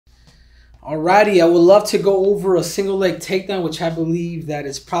Alrighty, I would love to go over a single leg takedown, which I believe that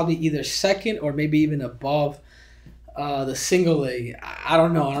is probably either second or maybe even above the single leg. I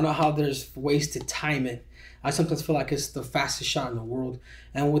don't know. I don't know how there's ways to time it. I sometimes feel like it's the fastest shot in the world.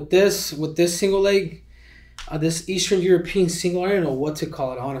 And with this single leg, this Eastern European single, I don't know what to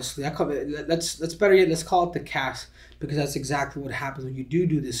call it, honestly. I call it, let's better yet, let's call it the cast, because that's exactly what happens when you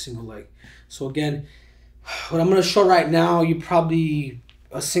do this single leg. So again, what I'm going to show right now,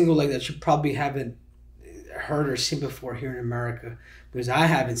 a single leg that you probably haven't heard or seen before here in America, because I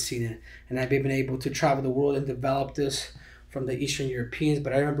haven't seen it, and I've been able to travel the world and develop this from the Eastern Europeans.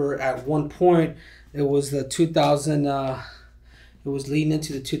 But I remember at one point it was the 2000 it was leading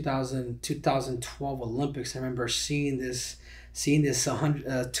into the 2012 Olympics. I remember seeing this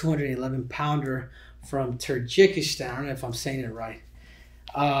 211 pounder from Tajikistan. I don't know if I'm saying it right.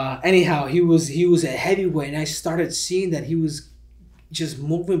 Anyhow, he was a heavyweight, and I started seeing that he was just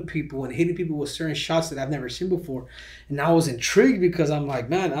moving people and hitting people with certain shots that I've never seen before. And I was intrigued because I'm like,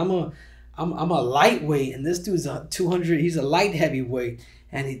 man, I'm a lightweight, and this dude's a 200. He's a light heavyweight,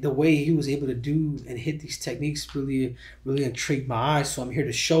 and the way he was able to do and hit these techniques really intrigued my eyes. So I'm here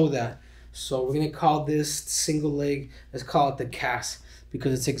to show that. So we're gonna call this single leg. Let's call it the cast,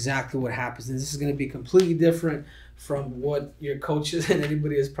 because it's exactly what happens. And this is gonna be completely different from what your coaches and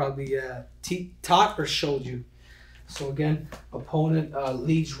anybody has probably taught or showed you. So again, opponent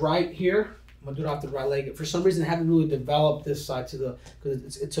leads right here. I'm gonna do it off the right leg. For some reason, I haven't really developed this side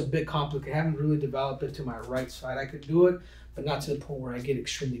because it's a bit complicated. I haven't really developed it to my right side. I could do it, but not to the point where I get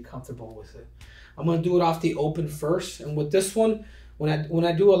extremely comfortable with it. I'm gonna do it off the open first. And with this one, when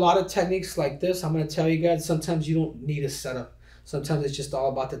I do a lot of techniques like this, I'm gonna tell you guys, sometimes you don't need a setup. Sometimes it's just all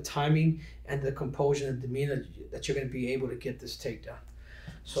about the timing and the composure and demeanor that you're gonna be able to get this takedown.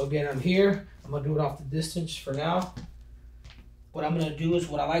 So again, I'm here. I'm gonna do it off the distance for now. What I'm gonna do is,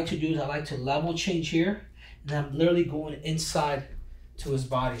 I like to level change here, and I'm literally going inside to his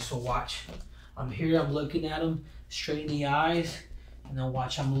body. So watch. I'm here, I'm looking at him straight in the eyes, and then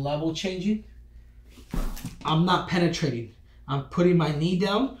watch, I'm level changing. I'm not penetrating. I'm putting my knee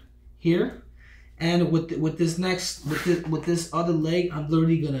down here, and with this other leg, I'm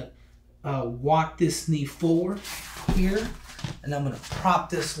literally gonna walk this knee forward here, and I'm gonna prop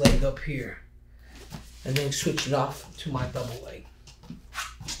this leg up here, and then switch it off to my double leg.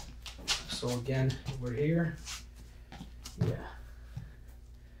 So again, we're here. Yeah.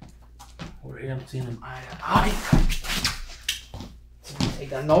 We're here. I'm seeing him eye to eye. Take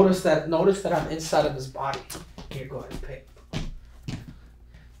that. Notice that I'm inside of his body. Here, go ahead and pick.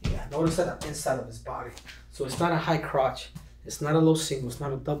 Yeah, notice that I'm inside of his body. So it's not a high crotch. It's not a low single. It's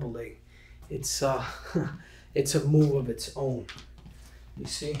not a double leg. It's it's a move of its own. You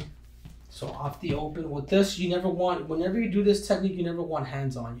see? So off the open with this, you never want, whenever you do this technique, you never want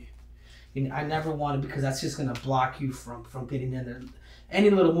hands on you. I never want it, because that's just gonna block you from getting in there. Any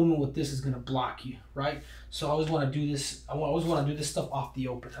little movement with this is gonna block you, right? So I always want to do this. I always want to do this stuff off the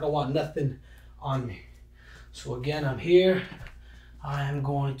open. I don't want nothing on me. So again, I'm here. I am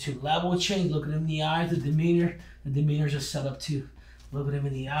going to level change. Look at him in the eyes. The demeanor's just set up to look at him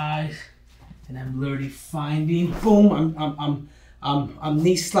in the eyes, and I'm literally finding. Boom. I'm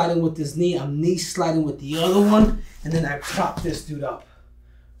knee sliding with this knee. I'm knee sliding with the other one, and then I prop this dude up.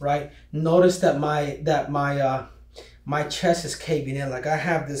 Right. Notice that my chest is caving in. Like, I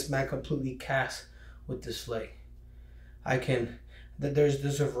have this man completely cast with this leg.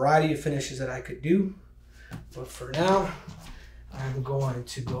 There's a variety of finishes that I could do, but for now, I'm going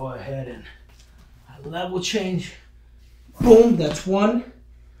to go ahead and I level change. Boom. That's 1,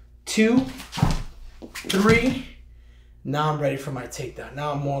 2, 3. Now I'm ready for my takedown.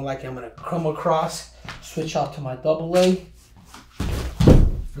 Now I'm more likely I'm gonna come across, switch out to my double leg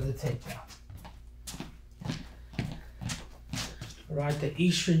for the takedown. All right, the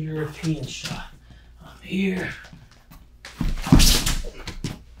Eastern European shot. I'm here.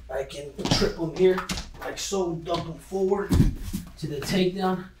 I can trip him here, like so, dump him forward to the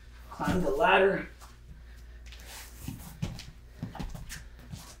takedown, climb the ladder.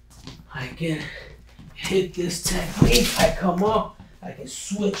 I can hit this technique. I come up, I can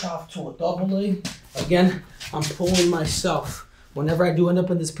switch off to a double leg. Again, I'm pulling myself. Whenever I do end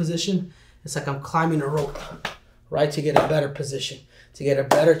up in this position, it's like I'm climbing a rope, right? To get a better position, to get a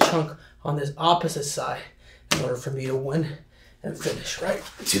better chunk on this opposite side in order for me to win and finish, right?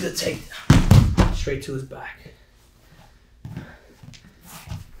 To the takedown, straight to his back.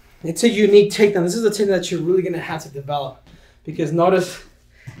 It's a unique takedown. This is a takedown that you're really gonna have to develop, because notice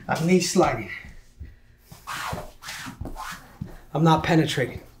I'm knee sliding. I'm not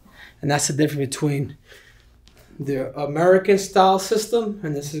penetrating. And that's the difference between the American style system,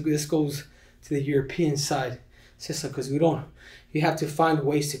 and this goes to the European side system, because you have to find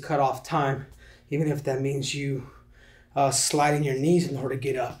ways to cut off time, even if that means you sliding your knees in order to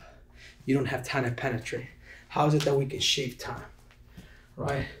get up. You don't have time to penetrate. How is it that we can shave time?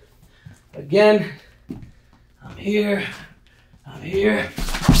 Right? Again, I'm here. I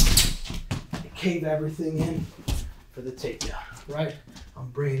cave everything in for the takedown, right? I'm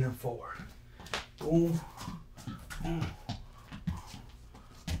bringing them forward. Boom. Boom.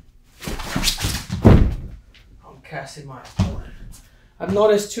 I'm casting my opponent. I've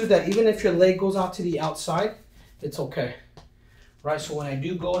noticed too that even if your leg goes out to the outside, it's okay. Right? So when I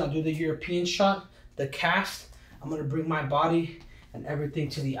do go and I do the European shot, the cast, I'm going to bring my body and everything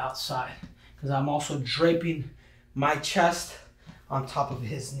to the outside, because I'm also draping my chest on top of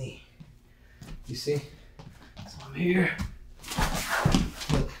his knee. You see? So I'm here.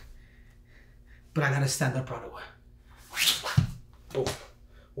 Look. But I got to stand up right away. Boom.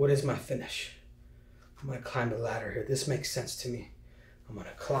 What is my finish? I'm going to climb the ladder here. This makes sense to me. I'm going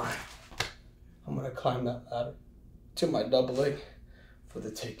to climb. I'm going to climb that ladder to my double leg for the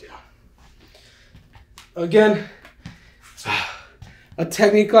takedown. Again, a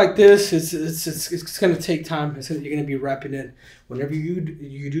technique like this, it's going to take time. You're going to be repping it. Whenever you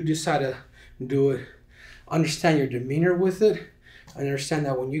do decide to do it, understand your demeanor with it. Understand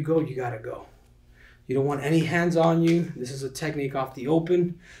that when you go, you got to go. You don't want any hands on you. This is a technique off the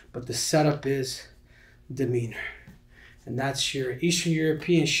open, but the setup is demeanor. And that's your Eastern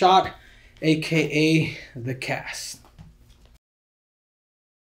European shot, aka the cast.